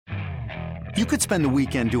You could spend the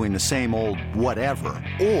weekend doing the same old whatever,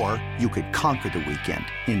 or you could conquer the weekend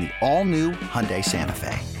in the all-new Hyundai Santa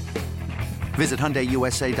Fe. Visit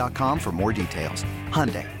HyundaiUSA.com for more details.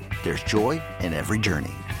 Hyundai, there's joy in every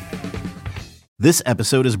journey. This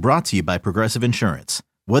episode is brought to you by Progressive Insurance.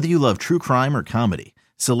 Whether you love true crime or comedy,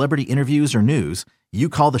 celebrity interviews or news, you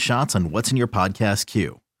call the shots on what's in your podcast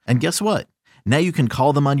queue. And guess what? Now you can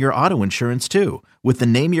call them on your auto insurance too with the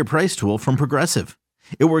Name Your Price tool from Progressive.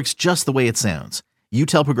 It works just the way it sounds. You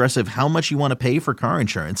tell Progressive how much you want to pay for car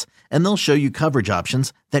insurance, and they'll show you coverage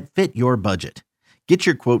options that fit your budget. Get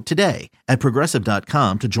your quote today at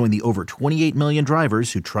Progressive.com to join the over 28 million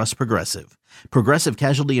drivers who trust Progressive. Progressive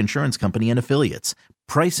Casualty Insurance Company and Affiliates.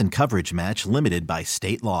 Price and coverage match limited by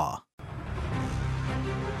state law.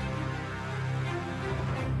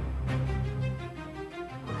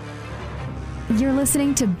 You're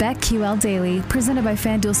listening to BetQL Daily, presented by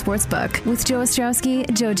FanDuel Sportsbook, with Joe Ostrowski,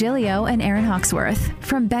 Joe Giglio, and Aaron Hawksworth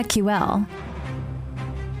from BetQL.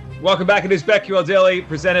 Welcome back. It is BetQL Daily,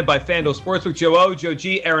 presented by FanDuel Sportsbook. Joe O, Joe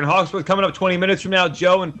G, Aaron Hawksworth. Coming up 20 minutes from now,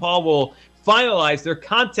 Joe and Paul will finalize their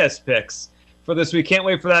contest picks for this week. Can't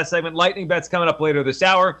wait for that segment. Lightning bets coming up later this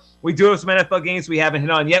hour. We do have some NFL games we haven't hit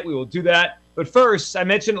on yet. We will do that. But first, I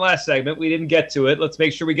mentioned last segment, we didn't get to it. Let's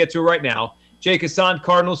make sure we get to it right now. Jake Hassan,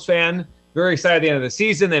 Cardinals fan. Very excited at the end of the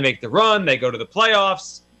season. They make the run. They go to the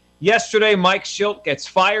playoffs. Yesterday, Mike Shildt gets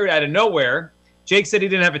fired out of nowhere. Jake said he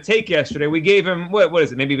didn't have a take yesterday. We gave him, what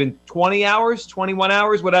is it, maybe even 20 hours, 21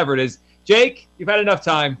 hours, whatever it is. Jake, you've had enough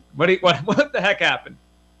time. What the heck happened?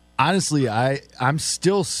 Honestly, I'm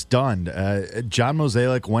still stunned. John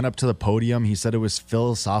Mozeliak went up to the podium. He said it was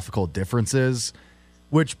philosophical differences,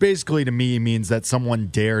 which basically to me means that someone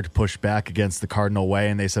dared push back against the Cardinal way,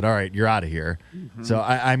 and they said, all right, you're out of here. Mm-hmm. So,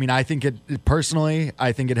 I think personally,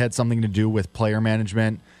 I think it had something to do with player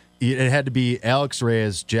management. It had to be Alex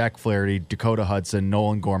Reyes, Jack Flaherty, Dakota Hudson,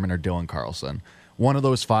 Nolan Gorman, or Dylan Carlson. One of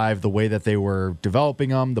those five, the way that they were developing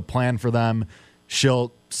them, the plan for them,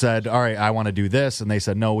 Shildt said, all right, I want to do this. And they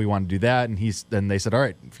said, no, we want to do that. And then they said, all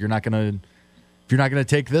right, if you're not going to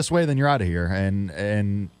take this way, then you're out of here.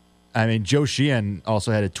 And I mean, Joe Sheehan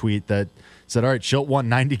also had a tweet that said, all right, Shildt won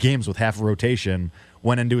 90 games with half a rotation,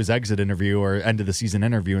 went into his exit interview or end of the season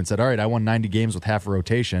interview and said, all right, I won 90 games with half a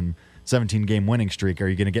rotation, 17-game winning streak. Are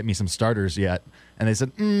you going to get me some starters yet? And they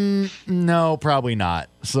said, no, probably not.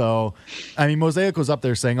 So, I mean, Mozeliak was up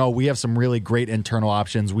there saying, oh, we have some really great internal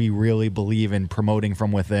options. We really believe in promoting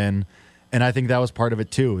from within. And I think that was part of it,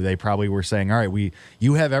 too. They probably were saying, all right,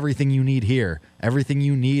 you have everything you need here. Everything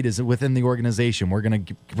you need is within the organization. We're going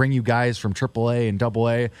to bring you guys from AAA and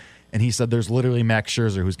AA. And he said, there's literally Max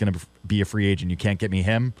Scherzer who's going to be a free agent. You can't get me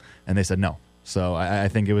him. And they said, no. So I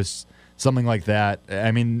think it was something like that.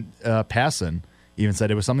 I mean, Passan even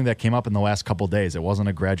said it was something that came up in the last couple of days. It wasn't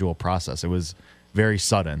a gradual process. It was very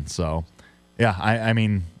sudden. So, yeah, I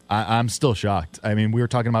mean, I'm still shocked. I mean, we were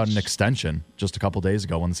talking about an extension just a couple days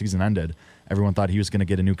ago when the season ended. Everyone thought he was going to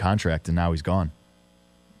get a new contract, and now he's gone.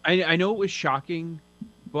 I know it was shocking,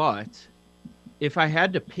 but if I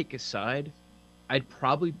had to pick a side, I'd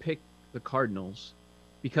probably pick the Cardinals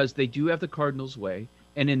because they do have the Cardinals way,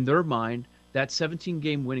 and in their mind, that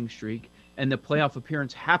 17-game winning streak and the playoff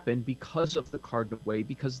appearance happened because of the Cardinal way,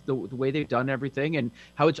 because the way they've done everything and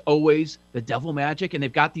how it's always the devil magic, and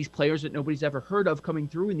they've got these players that nobody's ever heard of coming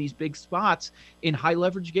through in these big spots in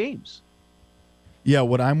high-leverage games. Yeah,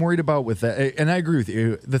 what I'm worried about with that, and I agree with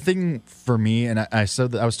you, the thing for me, and I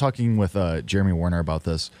said that I was talking with Jeremy Warner about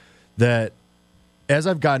this, that as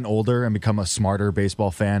I've gotten older and become a smarter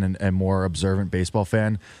baseball fan and more observant baseball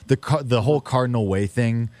fan, the whole Cardinal way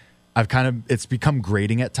thing, it's become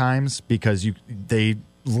grating at times because they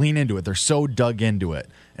lean into it. They're so dug into it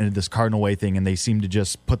and this Cardinal way thing, and they seem to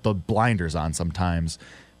just put the blinders on sometimes.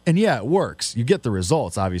 And yeah, it works. You get the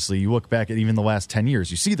results, obviously. You look back at even the last 10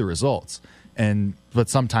 years, you see the results. But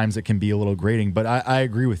sometimes it can be a little grating. But I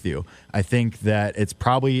agree with you. I think that it's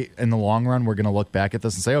probably, in the long run, we're going to look back at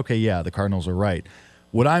this and say, okay, yeah, the Cardinals are right.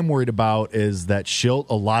 What I'm worried about is that Shildt,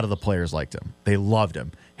 a lot of the players liked him. They loved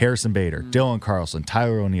him. Harrison Bader, Dylan Carlson,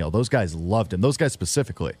 Tyler O'Neill, those guys loved him, those guys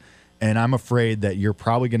specifically. And I'm afraid that you're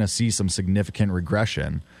probably going to see some significant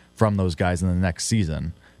regression from those guys in the next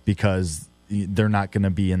season because they're not going to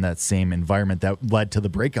be in that same environment that led to the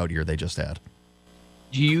breakout year they just had.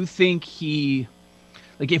 Do you think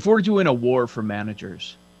if we're doing a war for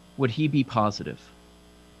managers, would he be positive?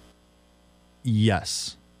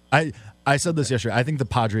 Yes. I said this yesterday. I think the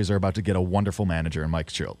Padres are about to get a wonderful manager in Mike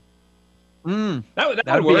Shildt. That would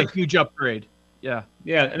be work. a huge upgrade. Yeah.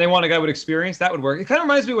 Yeah, and they want a guy with experience. That would work. It kind of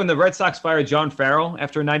reminds me when the Red Sox fired John Farrell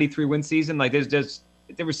after a 93-win season. Like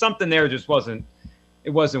there was something there, just wasn't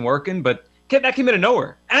working. But that came out of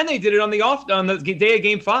nowhere. And they did it on the day of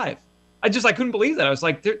Game 5. I couldn't believe that. I was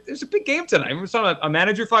like, there's a big game tonight. We're talking about a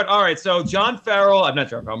manager fight. All right, so Mike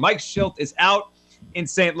Shildt is out in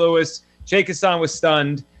St. Louis. Jake Hassan was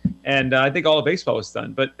stunned, and I think all of baseball was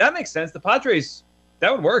stunned. But that makes sense. The Padres,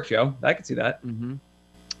 that would work, Joe. I could see that. Mm-hmm.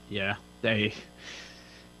 Yeah,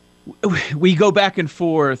 we go back and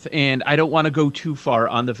forth, and I don't want to go too far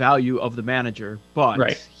on the value of the manager,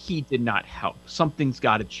 but he did not help. Something's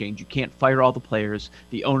got to change. You can't fire all the players.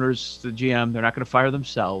 The owners, the GM, they're not going to fire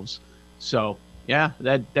themselves. So, yeah,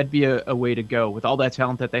 that'd be a way to go. With all that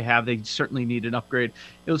talent that they have, they certainly need an upgrade.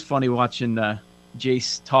 It was funny watching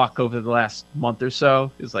Jace talk over the last month or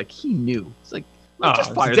so. It was like he knew. It's like,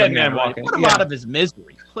 just fire the man walking. Put him out of his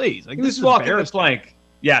misery, please. Like, he was walking the plank.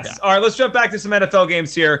 Yes. Yeah. All right, let's jump back to some NFL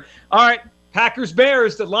games here. All right,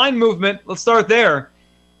 Packers-Bears, the line movement. Let's start there.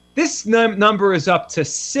 This number is up to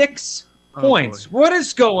 6 points. Boy. What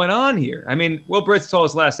is going on here? I mean, Will Britz told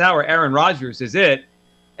us last hour Aaron Rodgers is it.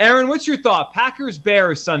 Aaron, what's your thought?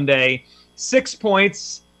 Packers-Bears Sunday, 6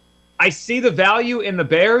 points. I see the value in the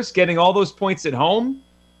Bears getting all those points at home.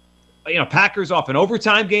 You know, Packers off an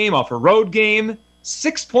overtime game, off a road game.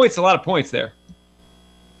 6 points, a lot of points there.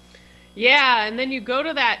 Yeah, and then you go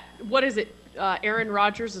to that, what is it? Aaron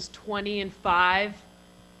Rodgers is 20-5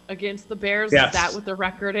 against the Bears. Yes. Is that what the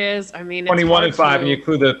record is? I mean, 21-5, and you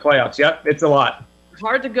include the playoffs. Yep, it's a lot.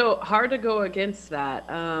 Hard to go against that.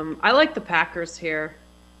 I like the Packers here.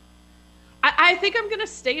 I think I'm going to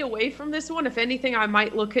stay away from this one. If anything, I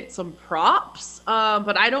might look at some props,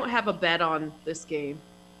 but I don't have a bet on this game.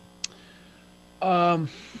 I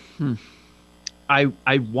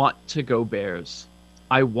want to go Bears.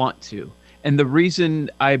 I want to. And the reason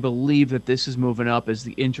I believe that this is moving up is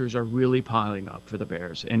the injuries are really piling up for the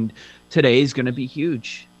Bears. And today is going to be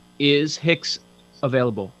huge. Is Hicks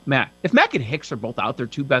available? Mac. If Mac and Hicks are both out, their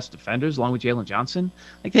two best defenders, along with Jalen Johnson,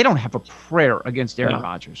 like they don't have a prayer against Aaron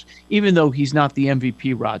Rodgers, even though he's not the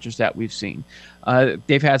MVP Rodgers that we've seen.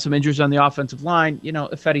 They've had some injuries on the offensive line. You know,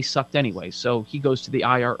 Ifedi sucked anyway, so he goes to the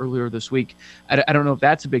IR earlier this week. I don't know if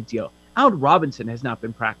that's a big deal. Allen Robinson has not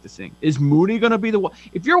been practicing. Is Mooney going to be the one?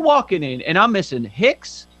 If you're walking in and I'm missing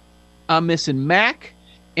Hicks, I'm missing Mac,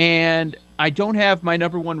 and I don't have my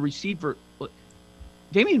number one receiver,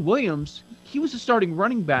 Damian Williams, he was a starting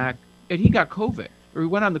running back, and he got COVID, or he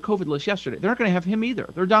went on the COVID list yesterday. They're not going to have him either.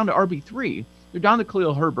 They're down to RB3. They're down to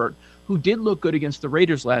Khalil Herbert, who did look good against the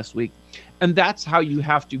Raiders last week, and that's how you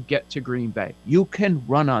have to get to Green Bay. You can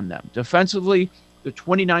run on them. Defensively, they're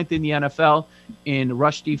 29th in the NFL in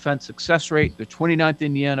rush defense success rate. They're 29th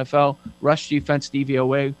in the NFL rush defense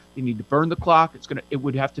DVOA. They need to burn the clock. It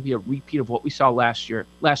would have to be a repeat of what we saw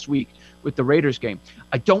last week with the Raiders game.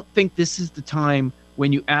 I don't think this is the time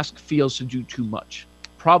when you ask Fields to do too much.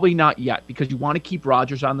 Probably not yet, because you want to keep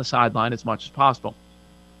Rodgers on the sideline as much as possible.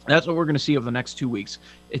 That's what we're going to see over the next 2 weeks.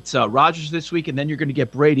 It's Rodgers this week, and then you're going to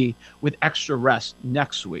get Brady with extra rest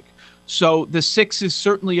next week. So the 6 is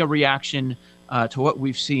certainly a reaction to what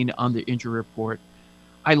we've seen on the injury report.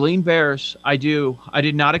 I lean Bears. I do. I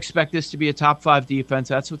did not expect this to be a top 5 defense.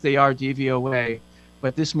 That's what they are, DVOA.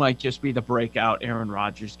 But this might just be the breakout Aaron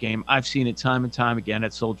Rodgers game. I've seen it time and time again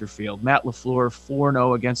at Soldier Field. Matt LaFleur,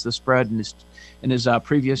 4-0 against the spread in his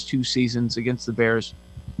previous 2 seasons against the Bears.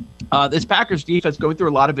 This Packers defense going through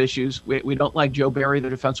a lot of issues. We don't like Joe Barry, the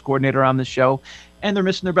defense coordinator on the show, and they're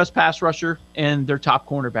missing their best pass rusher and their top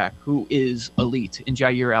cornerback, who is elite, in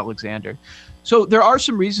Jair Alexander. So there are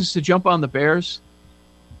some reasons to jump on the Bears.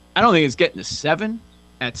 I don't think it's getting to 7.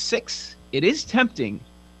 At 6, it is tempting.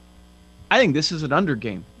 I think this is an under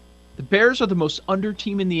game. The Bears are the most under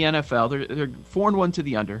team in the NFL. They're 4-1 to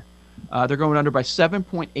the under. They're going under by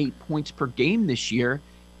 7.8 points per game this year.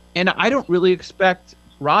 And I don't really expect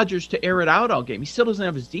Rodgers to air it out all game. He still doesn't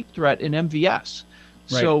have his deep threat in MVS.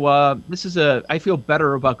 Right. So I feel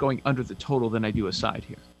better about going under the total than I do a side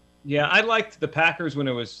here. Yeah, I liked the Packers when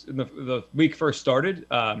it was the week first started.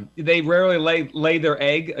 They rarely lay their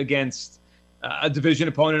egg against a division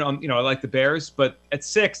opponent I like the Bears, but at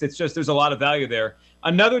 6, it's just there's a lot of value there.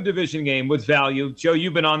 Another division game with value. Joe,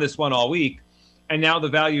 you've been on this one all week, and now the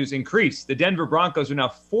value's increased. The Denver Broncos are now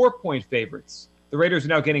 4-point favorites. The Raiders are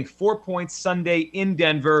now getting 4 points Sunday in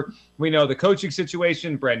Denver. We know the coaching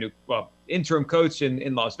situation, brand new interim coach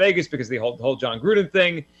in Las Vegas because of the whole John Gruden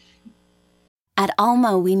thing. At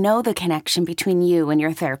Alma, we know the connection between you and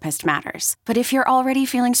your therapist matters. But if you're already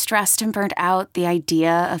feeling stressed and burnt out, the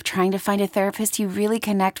idea of trying to find a therapist you really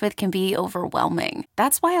connect with can be overwhelming.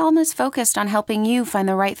 That's why Alma's focused on helping you find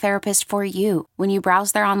the right therapist for you. When you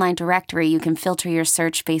browse their online directory, you can filter your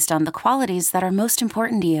search based on the qualities that are most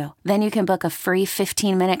important to you. Then you can book a free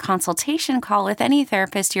 15-minute consultation call with any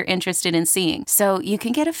therapist you're interested in seeing, so you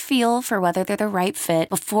can get a feel for whether they're the right fit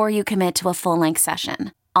before you commit to a full-length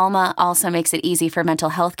session. Alma also makes it easy for mental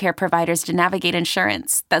health care providers to navigate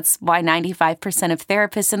insurance. That's why 95% of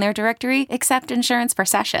therapists in their directory accept insurance for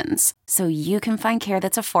sessions, so you can find care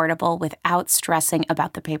that's affordable without stressing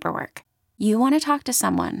about the paperwork. You want to talk to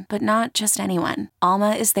someone, but not just anyone.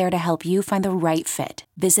 Alma is there to help you find the right fit.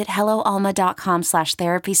 Visit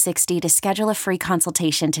helloalma.com/therapy60 to schedule a free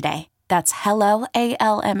consultation today. That's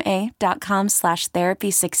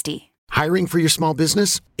helloalma.com/therapy60. Hiring for your small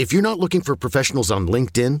business? If you're not looking for professionals on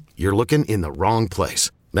LinkedIn, you're looking in the wrong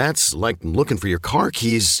place. That's like looking for your car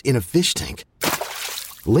keys in a fish tank.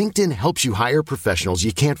 LinkedIn helps you hire professionals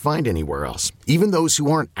you can't find anywhere else, even those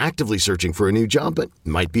who aren't actively searching for a new job but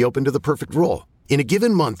might be open to the perfect role. In a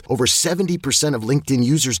given month, over 70% of LinkedIn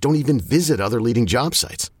users don't even visit other leading job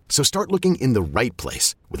sites. So start looking in the right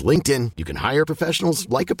place. With LinkedIn, you can hire professionals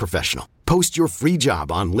like a professional. Post your free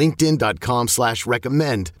job on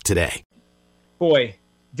linkedin.com/recommend today. Boy,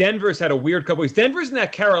 Denver's had a weird couple weeks. Denver's in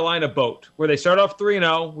that Carolina boat where they start off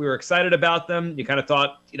 3-0. We were excited about them. You kind of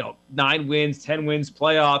thought, 9 wins, 10 wins,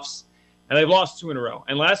 playoffs. And they've lost 2 in a row.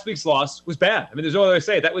 And last week's loss was bad. I mean, there's no other way to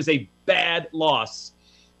say it. That was a bad loss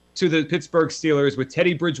to the Pittsburgh Steelers with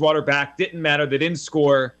Teddy Bridgewater back. Didn't matter. They didn't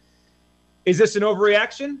score. Is this an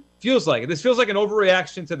overreaction? Feels like it. This feels like an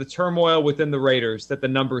overreaction to the turmoil within the Raiders that the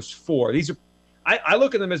number's 4. These are, I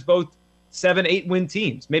look at them as both 7-8 win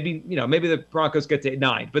teams. Maybe the Broncos get to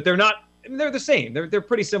 9, but they're not. I mean, they're the same. They're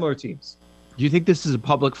pretty similar teams. Do you think this is a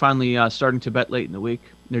public finally starting to bet late in the week?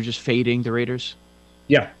 They're just fading the Raiders.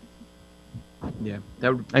 Yeah.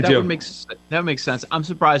 That would make sense. I'm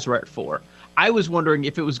surprised we're at 4. I was wondering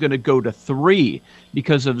if it was going to go to 3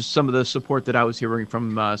 because of some of the support that I was hearing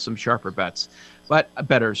from some sharper bettors.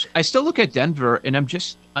 I still look at Denver, and I'm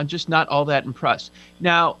just not all that impressed.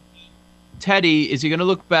 Now, Teddy, is he going to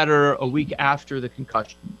look better a week after the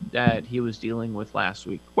concussion that he was dealing with last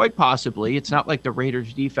week? Quite possibly. It's not like the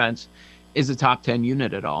Raiders' defense is a top 10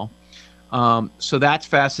 unit at all. So that's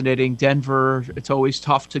fascinating. Denver, it's always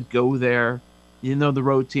tough to go there. You know, the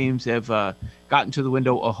road teams have gotten to the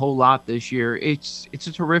window a whole lot this year. It's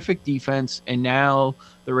a terrific defense, and now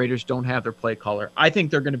the Raiders don't have their play caller. I think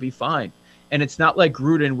they're going to be fine. And it's not like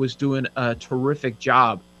Gruden was doing a terrific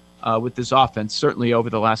job with this offense, certainly over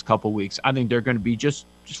the last couple weeks. I think they're going to be just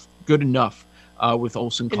good enough with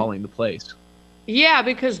Olsen calling the plays. Yeah,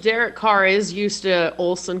 because Derek Carr is used to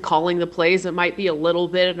Olsen calling the plays. It might be a little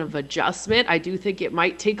bit of adjustment. I do think it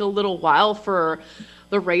might take a little while for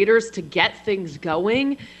the Raiders to get things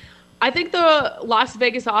going. I think the Las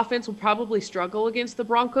Vegas offense will probably struggle against the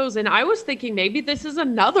Broncos, and I was thinking maybe this is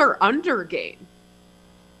another under game.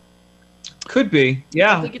 Could be,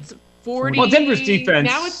 yeah. I think it's 40. Well, Denver's defense.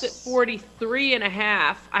 Now it's at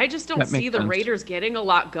 43.5. I just don't see the Raiders getting a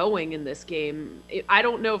lot going in this game. I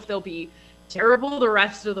don't know if they'll be terrible the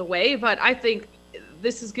rest of the way, but I think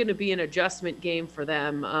this is going to be an adjustment game for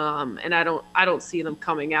them. And I don't see them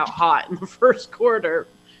coming out hot in the first quarter.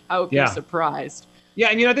 I would be surprised. Yeah,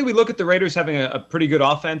 and I think we look at the Raiders having a pretty good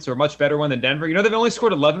offense, or a much better one than Denver. They've only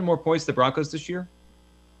scored 11 more points than the Broncos this year.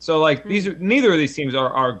 So neither of these teams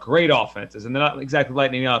are great offenses, and they're not exactly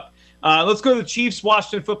lighting up. Let's go to the Chiefs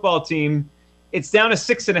Washington football team. It's down to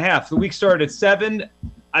 6.5. The week started at 7.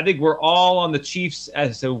 I think we're all on the Chiefs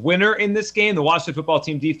as a winner in this game. The Washington football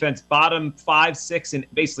team defense bottom 5, 6 in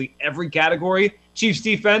basically every category. Chiefs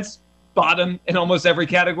defense bottom in almost every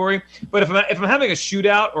category. But if I'm having a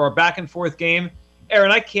shootout or a back and forth game, Aaron,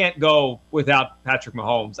 I can't go without Patrick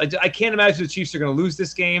Mahomes. I can't imagine the Chiefs are going to lose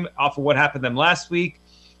this game off of what happened to them last week.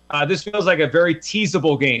 This feels like a very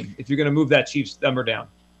teasable game if you're going to move that Chiefs number down.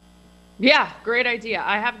 Yeah, great idea.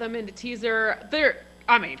 I have them into teaser.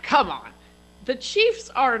 Come on. The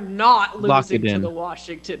Chiefs are not losing to the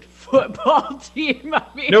Washington football team.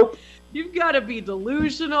 Nope. You've got to be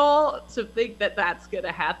delusional to think that that's going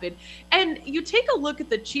to happen. And you take a look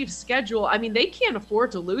at the Chiefs' schedule. They can't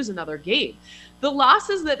afford to lose another game. The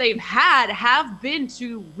losses that they've had have been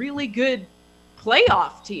to really good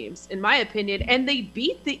playoff teams, in my opinion, and they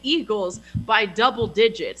beat the Eagles by double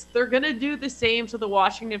digits. They're going to do the same to the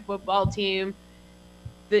Washington football team.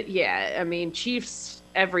 Chiefs,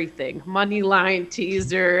 everything. Money line,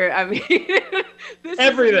 teaser. This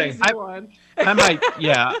everything. Is one.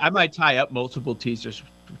 I might tie up multiple teasers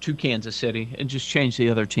to Kansas City and just change the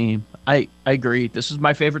other team. I agree. This is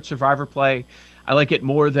my favorite Survivor play. I like it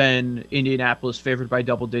more than Indianapolis favored by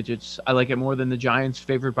double digits. I like it more than the Giants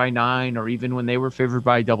favored by 9, or even when they were favored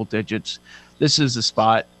by double digits. This is the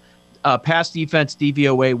spot. Pass defense,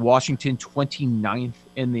 DVOA, Washington 29th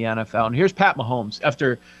in the NFL. And here's Pat Mahomes.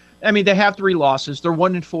 They have 3 losses. They're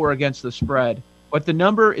 1-4 against the spread, but the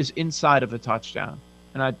number is inside of a touchdown.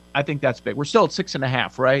 And I think that's big. We're still at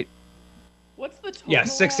 6.5, right? What's the total? Yeah,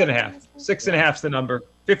 6.5. 6.5 is the number.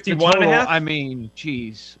 51.5? I mean,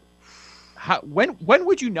 geez. When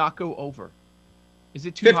would you not go over? Is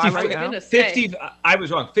it too high right now? 50. I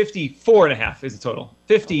was wrong. 54.5 is the total.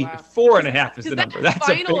 54.5 is the number. That's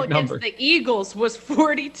a big number. Final against the Eagles was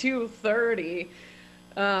 42-30.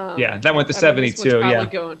 Yeah, that went to 72.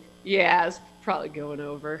 It's probably going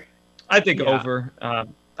over. I think over.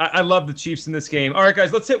 I love the Chiefs in this game. All right,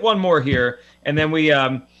 guys, let's hit one more here, and then we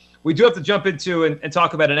do have to jump into and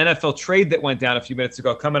talk about an NFL trade that went down a few minutes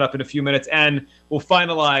ago, coming up in a few minutes, and we'll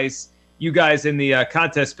finalize you guys in the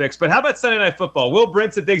contest picks. But how about Sunday Night Football? Will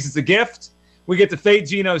Brinson thinks it's a gift. We get to fade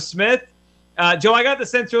Geno Smith. Joe, I got the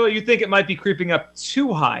sense earlier you think it might be creeping up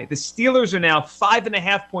too high. The Steelers are now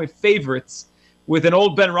 5.5-point favorites with an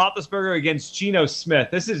old Ben Roethlisberger against Geno Smith.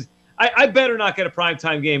 This is I better not get a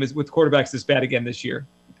primetime game with quarterbacks this bad again this year.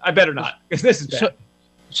 I better not, because this is bad.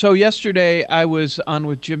 So yesterday I was on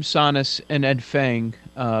with Jim Sonis and Ed Fang.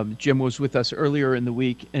 Jim was with us earlier in the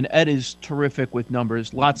week, and Ed is terrific with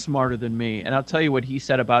numbers, a lot smarter than me. And I'll tell you what he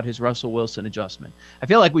said about his Russell Wilson adjustment. I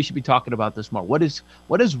feel like we should be talking about this more. What is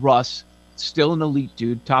Russ, still an elite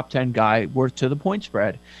dude, top 10 guy, worth to the point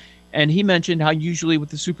spread? And he mentioned how usually with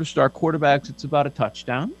the superstar quarterbacks, it's about a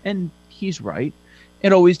touchdown. And he's right.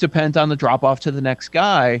 It always depends on the drop-off to the next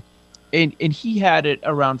guy. And he had it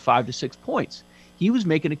around 5 to 6 points. He was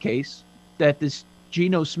making a case that this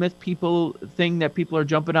Geno Smith thing that people are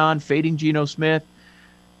jumping on, fading Geno Smith,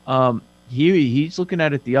 he's looking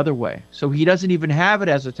at it the other way. So he doesn't even have it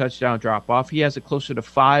as a touchdown drop-off. He has it closer to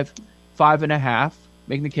 5.5,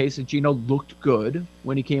 making the case that Geno looked good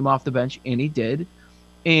when he came off the bench, and he did.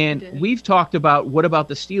 And we've talked about what about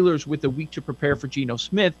the Steelers with a week to prepare for Geno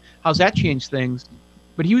Smith? How's that changed things?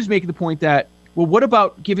 But he was making the point that, well, what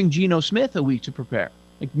about giving Geno Smith a week to prepare?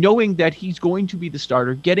 Like knowing that he's going to be the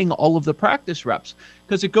starter, getting all of the practice reps,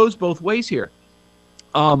 because it goes both ways here.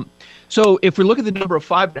 So if we look at the number of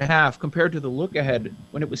 5.5 compared to the look ahead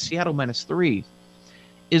when it was Seattle -3,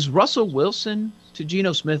 is Russell Wilson to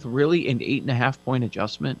Geno Smith really an 8.5-point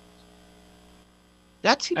adjustment?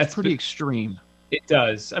 That seems pretty extreme. It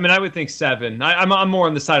does. I mean, I would think 7. I'm more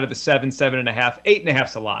on the side of the 7, 7.5.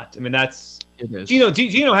 8.5's a lot. I mean, it is.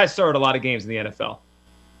 Geno has started a lot of games in the NFL.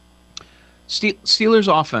 Steelers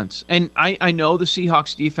offense, and I know the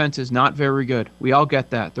Seahawks defense is not very good. We all get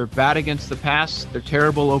that. They're bad against the pass. They're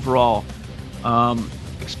terrible overall.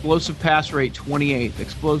 Explosive pass rate, 28th.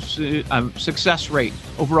 Explosive success rate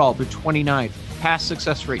overall, they're 29th. Pass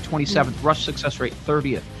success rate, 27th. Rush success rate,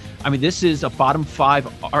 30th. I mean, this is a bottom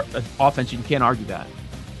 5 offense. You can't argue that.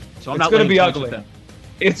 So I'm not going to be ugly.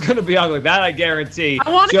 It's going to be ugly. That I guarantee.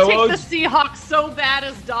 I want to take the Seahawks so bad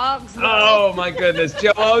as dogs. Oh, my goodness.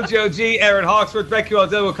 Joe O, Joe G, Aaron Hawksworth, BetQL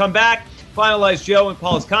Daily will come back, finalize Joe and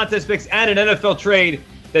Paul's contest picks, and an NFL trade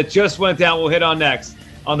that just went down we'll hit on next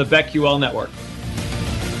on the BetQL Network.